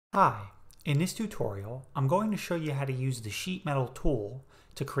Hi, in this tutorial I'm going to show you how to use the sheet metal tool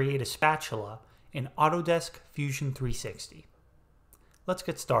to create a spatula in Autodesk Fusion 360. Let's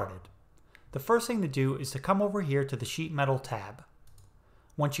get started. The first thing to do is to come over here to the sheet metal tab.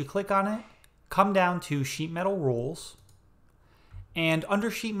 Once you click on it, come down to sheet metal rules, and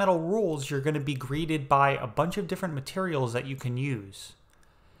under sheet metal rules you're going to be greeted by a bunch of different materials that you can use.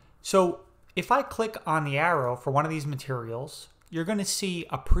 So if I click on the arrow for one of these materials, you're going to see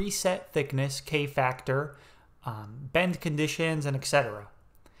a preset thickness, K-factor, bend conditions, and etc.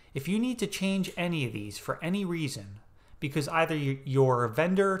 If you need to change any of these for any reason, because either your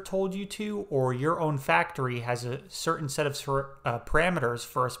vendor told you to or your own factory has a certain set of parameters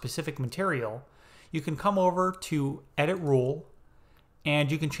for a specific material, you can come over to Edit Rule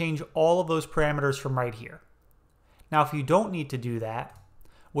and you can change all of those parameters from right here. Now, if you don't need to do that,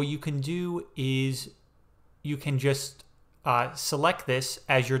 what you can do is you can just select this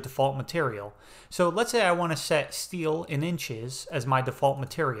as your default material. So let's say I want to set steel in inches as my default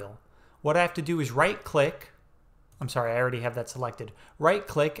material. What I have to do is right click. I'm sorry, I already have that selected. Right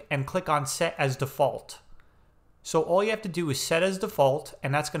click and click on set as default. So all you have to do is set as default,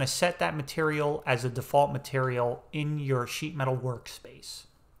 and that's going to set that material as a default material in your sheet metal workspace.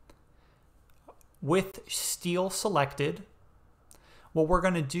 With steel selected, what we're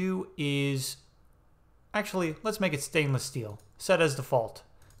going to do is actually, let's make it stainless steel. Set as default.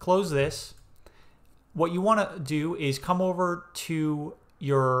 Close this. What you want to do is come over to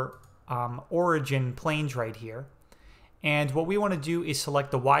your origin planes right here. And what we want to do is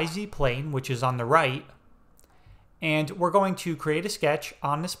select the YZ plane, which is on the right. And we're going to create a sketch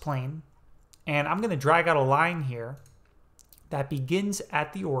on this plane. And I'm going to drag out a line here that begins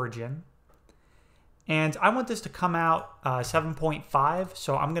at the origin. And I want this to come out 7.5.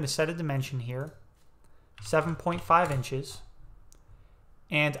 So I'm going to set a dimension here. 7.5 inches,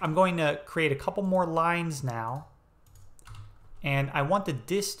 and I'm going to create a couple more lines now, and I want the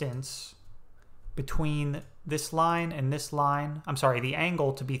distance between this line and this line, I'm sorry, the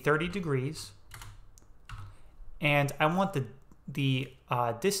angle to be 30 degrees, and I want the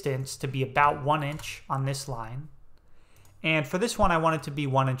distance to be about 1 inch on this line, and for this one I want it to be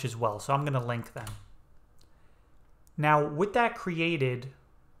 1 inch as well, so I'm going to link them. Now with that created,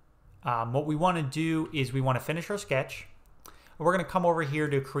 what we want to do is we want to finish our sketch. We're going to come over here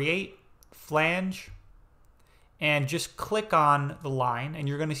to create flange and just click on the line, and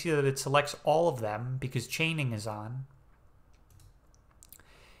you're going to see that it selects all of them because chaining is on.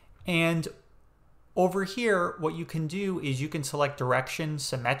 And over here what you can do is you can select direction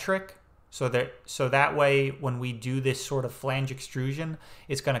symmetric, so that way when we do this sort of flange extrusion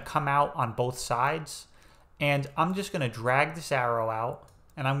it's going to come out on both sides. And I'm just going to drag this arrow out,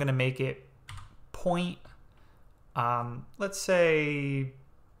 and I'm going to make it point, let's say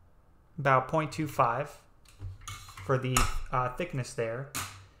about 0.25 for the thickness there.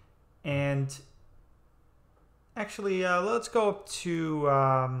 And actually, let's go up to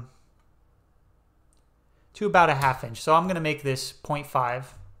about a ½ inch. So I'm going to make this 0.5,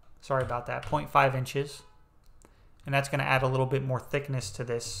 sorry about that, 0.5 inches. And that's going to add a little bit more thickness to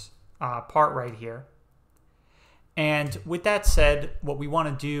this part right here. And with that said, what we want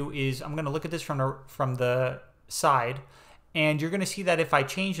to do is I'm going to look at this from the side, and you're going to see that if I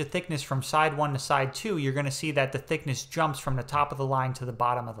change the thickness from side 1 to side 2, you're going to see that the thickness jumps from the top of the line to the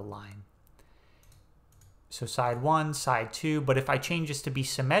bottom of the line. So side 1, side 2, but if I change this to be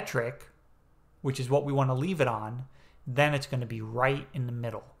symmetric, which is what we want to leave it on, then it's going to be right in the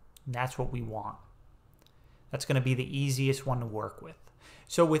middle. And that's what we want. That's going to be the easiest one to work with.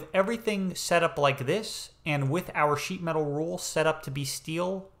 So with everything set up like this, and with our sheet metal rule set up to be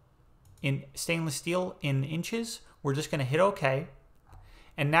stainless steel in inches, we're just going to hit OK.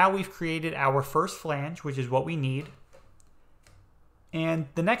 And now we've created our first flange, which is what we need. And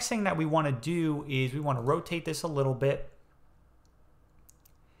the next thing that we want to do is we want to rotate this a little bit.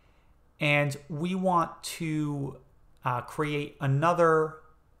 And we want to create another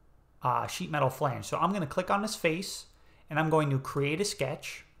sheet metal flange. So I'm going to click on this face, and I'm going to create a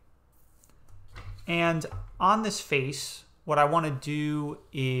sketch. And on this face, what I want to do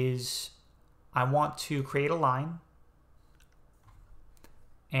is I want to create a line.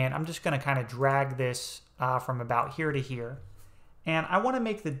 And I'm just going to kind of drag this from about here to here. And I want to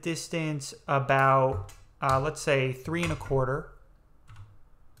make the distance about, let's say, 3¼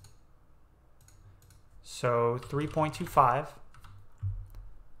 So 3.25.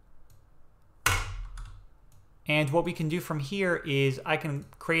 And what we can do from here is I can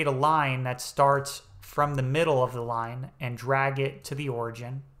create a line that starts from the middle of the line and drag it to the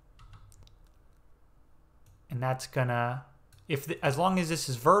origin. And that's gonna as long as this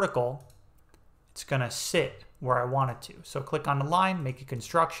is vertical, it's going to sit where I want it to. So click on the line, make a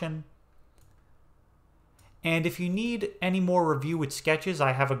construction. And if you need any more review with sketches,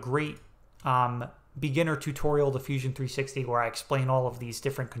 I have a great beginner tutorial to Fusion 360 where I explain all of these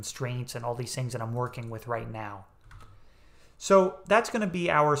different constraints and all these things that I'm working with right now. So that's going to be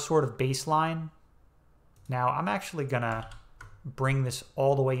our sort of baseline. Now I'm actually going to bring this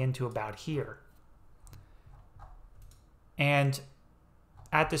all the way into about here. And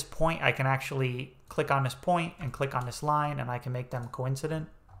at this point, I can actually click on this point and click on this line, and I can make them coincident.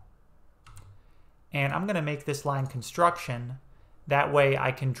 And I'm going to make this line construction. That way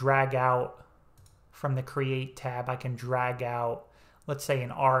I can drag out from the Create tab, I can drag out, let's say,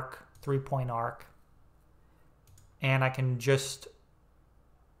 an arc, 3-point arc. And I can just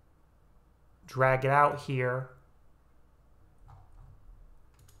drag it out here.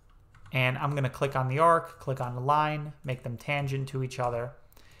 And I'm going to click on the arc, click on the line, make them tangent to each other.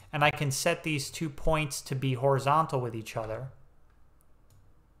 And I can set these 2 points to be horizontal with each other.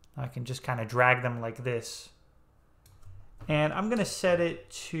 I can just kind of drag them like this. And I'm going to set it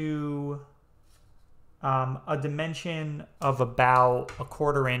to a dimension of about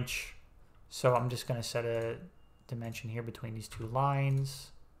 1/4 inch. So I'm just going to set a dimension here between these 2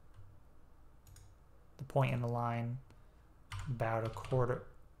 lines. The point in the line, about a quarter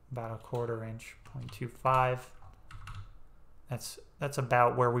inch, 0.25. That's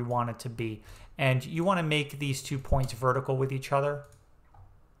about where we want it to be. And you want to make these 2 points vertical with each other.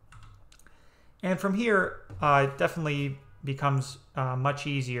 And from here, it definitely becomes much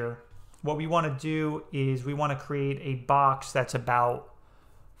easier. What we want to do is we want to create a box that's about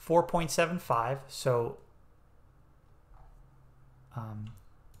 4.75. So, I'm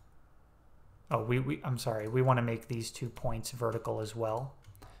sorry, we want to make these 2 points vertical as well.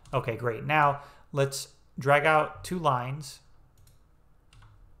 Okay, great. Now let's drag out 2 lines,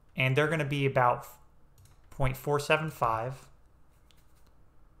 and they're going to be about 0.475.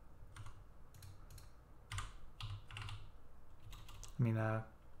 I mean,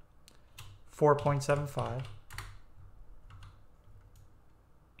 4.75.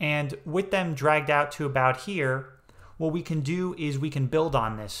 And with them dragged out to about here, what we can do is we can build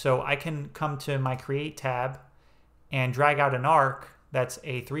on this. So I can come to my Create tab and drag out an arc that's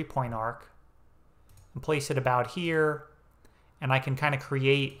a 3-point arc and place it about here. And I can kind of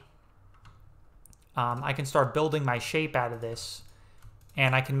create, I can start building my shape out of this.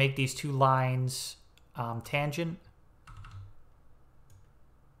 And I can make these 2 lines tangent.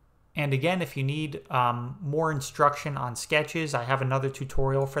 And again, if you need more instruction on sketches, I have another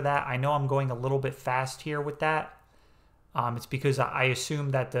tutorial for that. I know I'm going a little bit fast here with that. It's because I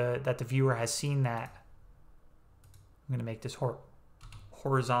assume that the viewer has seen that. I'm going to make this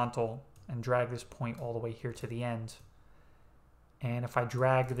horizontal and drag this point all the way here to the end. And if I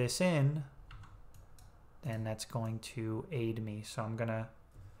drag this in, then that's going to aid me. So I'm going to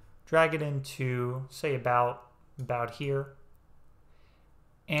drag it into, say, about here.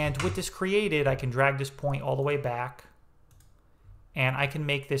 And with this created, I can drag this point all the way back. And I can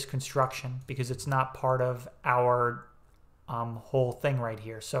make this construction because it's not part of our whole thing right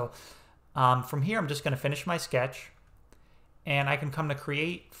here. So from here, I'm just going to finish my sketch. And I can come to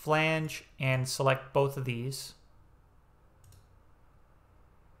Create, Flange, and select both of these.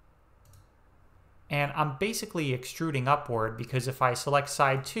 And I'm basically extruding upward because if I select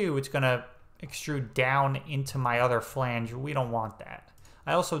side 2, it's going to extrude down into my other flange. We don't want that.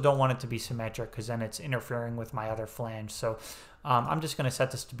 I also don't want it to be symmetric because then it's interfering with my other flange. So I'm just going to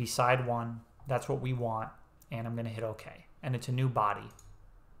set this to be side 1. That's what we want. And I'm going to hit OK. And it's a new body.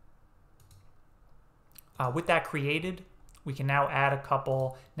 With that created, we can now add a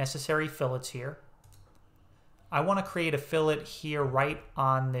couple necessary fillets here. I want to create a fillet here right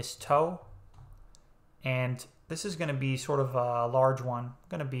on this toe. And this is going to be sort of a large one.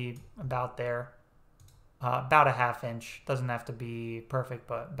 Going to be about there. About a 1/2 inch. Doesn't have to be perfect,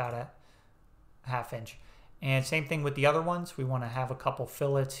 but about a 1/2 inch. And same thing with the other ones. We want to have a couple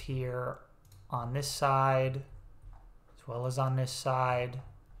fillets here on this side, as well as on this side,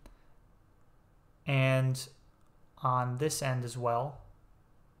 and on this end as well.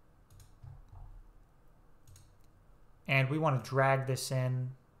 And we want to drag this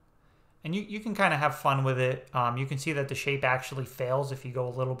in. And you can kind of have fun with it. You can see that the shape actually fails if you go a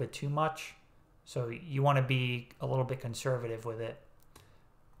little bit too much. So you want to be a little bit conservative with it.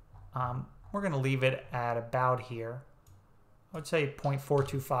 We're going to leave it at about here. I would say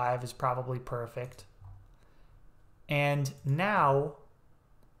 0.425 is probably perfect. And now,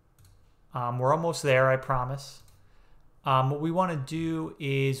 we're almost there, I promise. What we want to do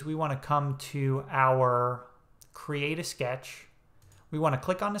is we want to come to our create a sketch. We want to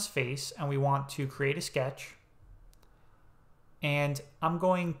click on his face and we want to create a sketch. And I'm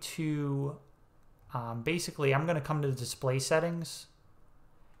going to, basically I'm going to come to the display settings,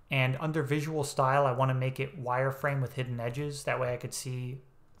 and under visual style, I want to make it wireframe with hidden edges. That way I could see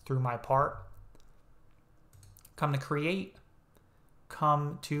through my part. Come to create,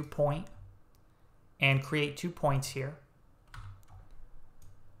 come to point, and create 2 points here.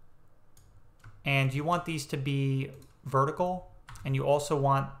 And you want these to be vertical, and you also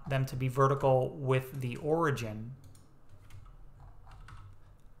want them to be vertical with the origin.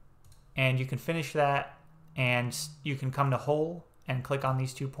 And you can finish that, and you can come to hole and click on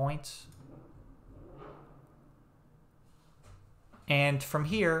these 2 points. And from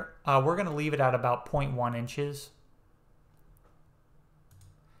here, we're going to leave it at about 0.1 inches.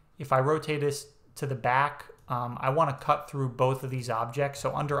 If I rotate this to the back, I want to cut through both of these objects.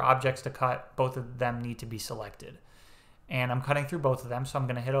 So under objects to cut, both of them need to be selected. And I'm cutting through both of them, so I'm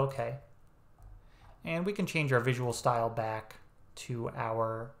going to hit OK. And we can change our visual style back to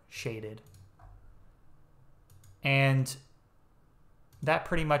our shaded. And that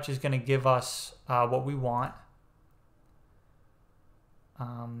pretty much is going to give us what we want.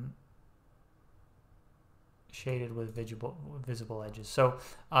 Shaded with visible edges. So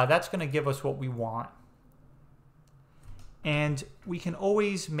that's going to give us what we want. And we can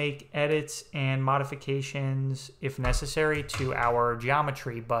always make edits and modifications if necessary to our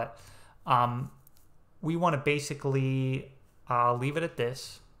geometry, but we want to basically leave it at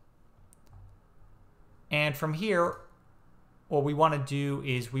this. And from here, what we want to do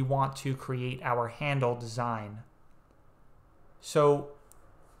is we want to create our handle design. So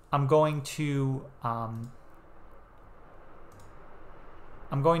I'm going to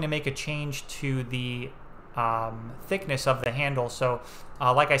make a change to the thickness of the handle. So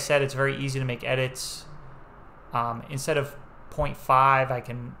like I said, it's very easy to make edits. Instead of 0.5,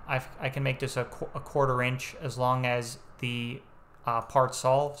 I can make this a 1/4 inch as long as the part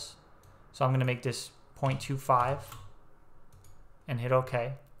solves. So I'm going to make this 0.25 and hit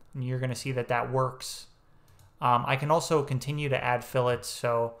OK. And you're going to see that that works. I can also continue to add fillets.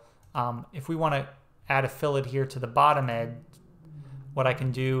 So if we want to add a fillet here to the bottom edge, what I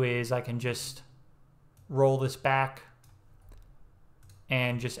can do is I can just roll this back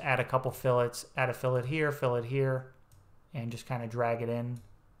and just add a couple fillets, add a fillet here, and just kind of drag it in.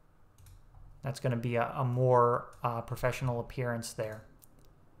 That's going to be a more professional appearance there.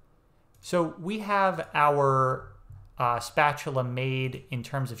 So we have our spatula made in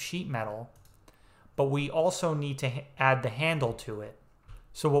terms of sheet metal, but we also need to add the handle to it.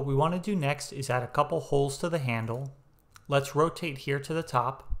 So what we want to do next is add a couple holes to the handle. Let's rotate here to the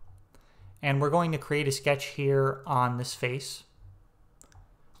top, and we're going to create a sketch here on this face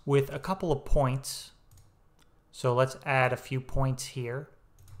with a couple of points. So let's add a few points here,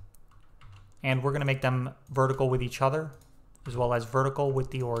 and we're going to make them vertical with each other as well as vertical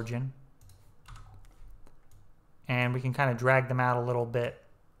with the origin. And we can kind of drag them out a little bit.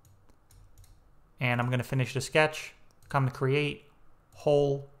 And I'm going to finish the sketch, come to create,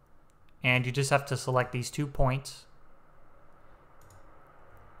 hole, and you just have to select these 2 points.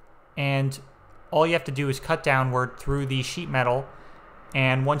 And all you have to do is cut downward through the sheet metal,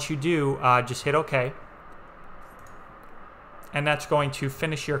 and once you do, just hit OK. And that's going to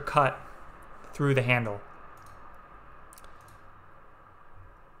finish your cut through the handle.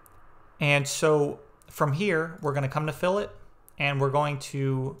 And so from here, we're going to come to fillet, and we're going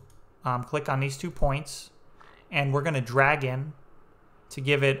to click on these 2 points, and we're going to drag in to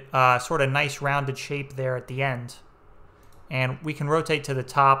give it a sort of nice rounded shape there at the end. And we can rotate to the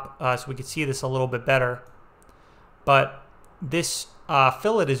top so we can see this a little bit better. But this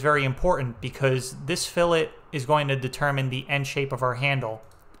fillet is very important because this fillet is going to determine the end shape of our handle.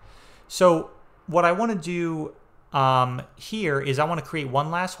 So what I want to do here is I want to create one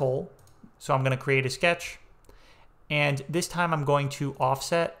last hole. So I'm going to create a sketch. And this time I'm going to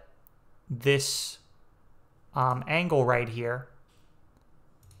offset this angle right here.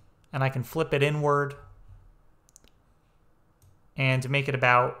 And I can flip it inward and make it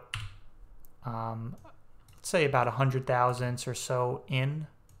about, let's say about 100 thousandths or so in.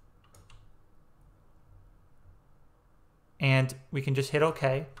 And we can just hit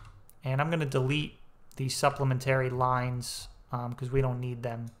OK. And I'm going to delete these supplementary lines because we don't need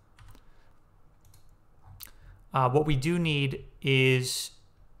them. What we do need is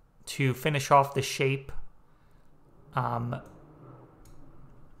to finish off the shape.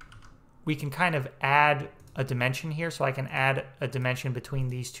 We can kind of add a dimension here, so I can add a dimension between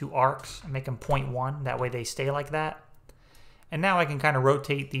these 2 arcs and make them 0.1. That way they stay like that. And now I can kind of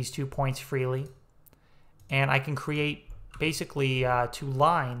rotate these 2 points freely. and I can create basically 2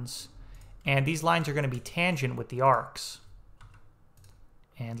 lines, and these lines are going to be tangent with the arcs.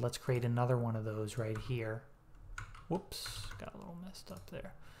 And let's create another one of those right here. Whoops, got a little messed up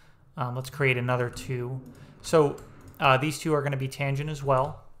there. Let's create another 2. So these 2 are going to be tangent as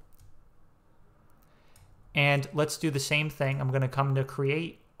well. And let's do the same thing. I'm going to come to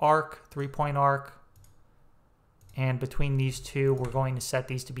create arc, 3-point arc. And between these 2, we're going to set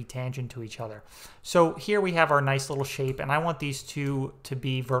these to be tangent to each other. So here we have our nice little shape, and I want these 2 to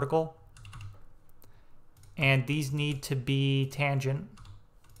be vertical. And these need to be tangent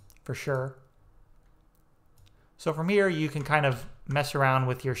for sure. So from here, you can kind of mess around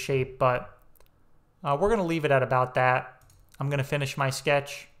with your shape, but we're going to leave it at about that. I'm going to finish my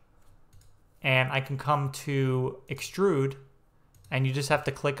sketch, and I can come to extrude, and you just have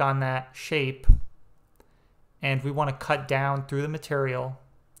to click on that shape, and we want to cut down through the material.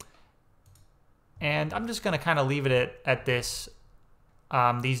 And I'm just going to kind of leave it at this,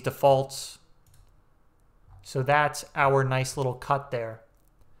 these defaults. So that's our nice little cut there.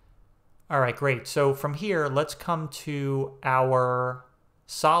 All right, great. So from here, let's come to our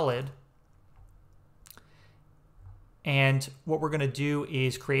solid. And what we're going to do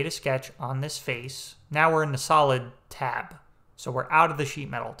is create a sketch on this face. Now we're in the solid tab. So we're out of the sheet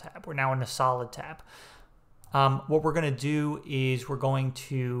metal tab. We're now in the solid tab. What we're going to do is we're going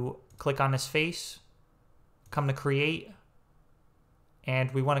to click on this face, come to create,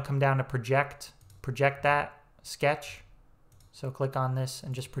 and we want to come down to project that sketch. So click on this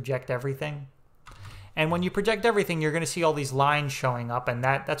and just project everything. And when you project everything, you're going to see all these lines showing up, and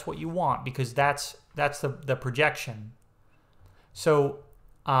that's what you want, because that's the projection. So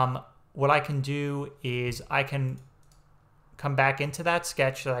what I can do is I can come back into that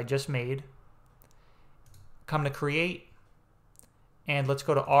sketch that I just made, come to create, and let's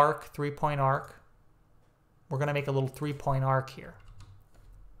go to arc, 3-point arc. We're going to make a little 3-point arc here.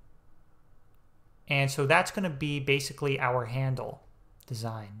 And so that's going to be basically our handle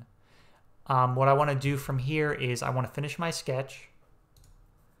design. What I want to do from here is I want to finish my sketch,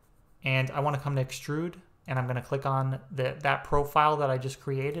 and I want to come to extrude, and I'm going to click on that profile that I just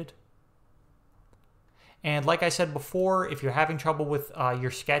created. And like I said before, if you're having trouble with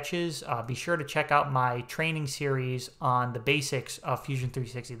your sketches, be sure to check out my training series on the basics of Fusion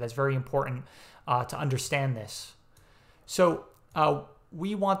 360. That's very important to understand this. So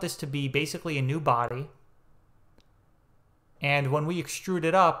we want this to be basically a new body. And when we extrude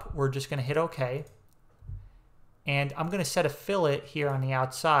it up, we're just going to hit OK. And I'm going to set a fillet here on the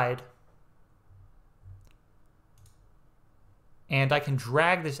outside. And I can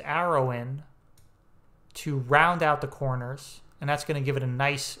drag this arrow in to round out the corners. And that's going to give it a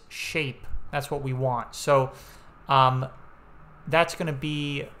nice shape. That's what we want. So that's going to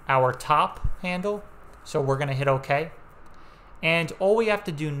be our top handle. So we're going to hit OK. And all we have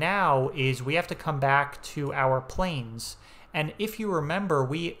to do now is we have to come back to our planes. And if you remember,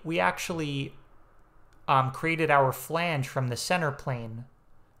 we actually created our flange from the center plane,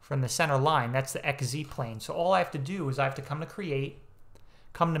 from the center line. That's the XZ plane. So all I have to do is I have to come to create,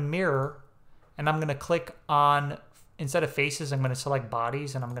 come to mirror, and I'm going to click on, instead of faces, I'm going to select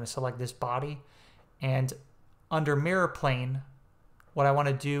bodies, and I'm going to select this body. And under mirror plane, what I want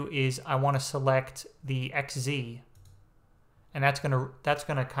to do is I want to select the XZ. And that's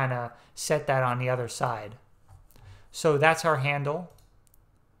gonna kind of set that on the other side. So that's our handle,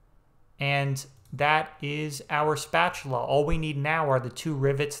 and that is our spatula. All we need now are the 2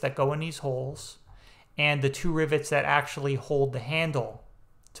 rivets that go in these holes, and the 2 rivets that actually hold the handle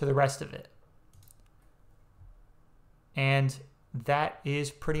to the rest of it. And that is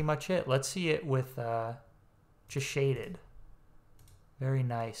pretty much it. Let's see it with just shaded. Very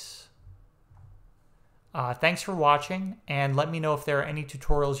nice. Thanks for watching, and let me know if there are any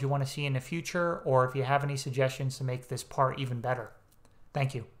tutorials you want to see in the future, or if you have any suggestions to make this part even better.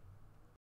 Thank you.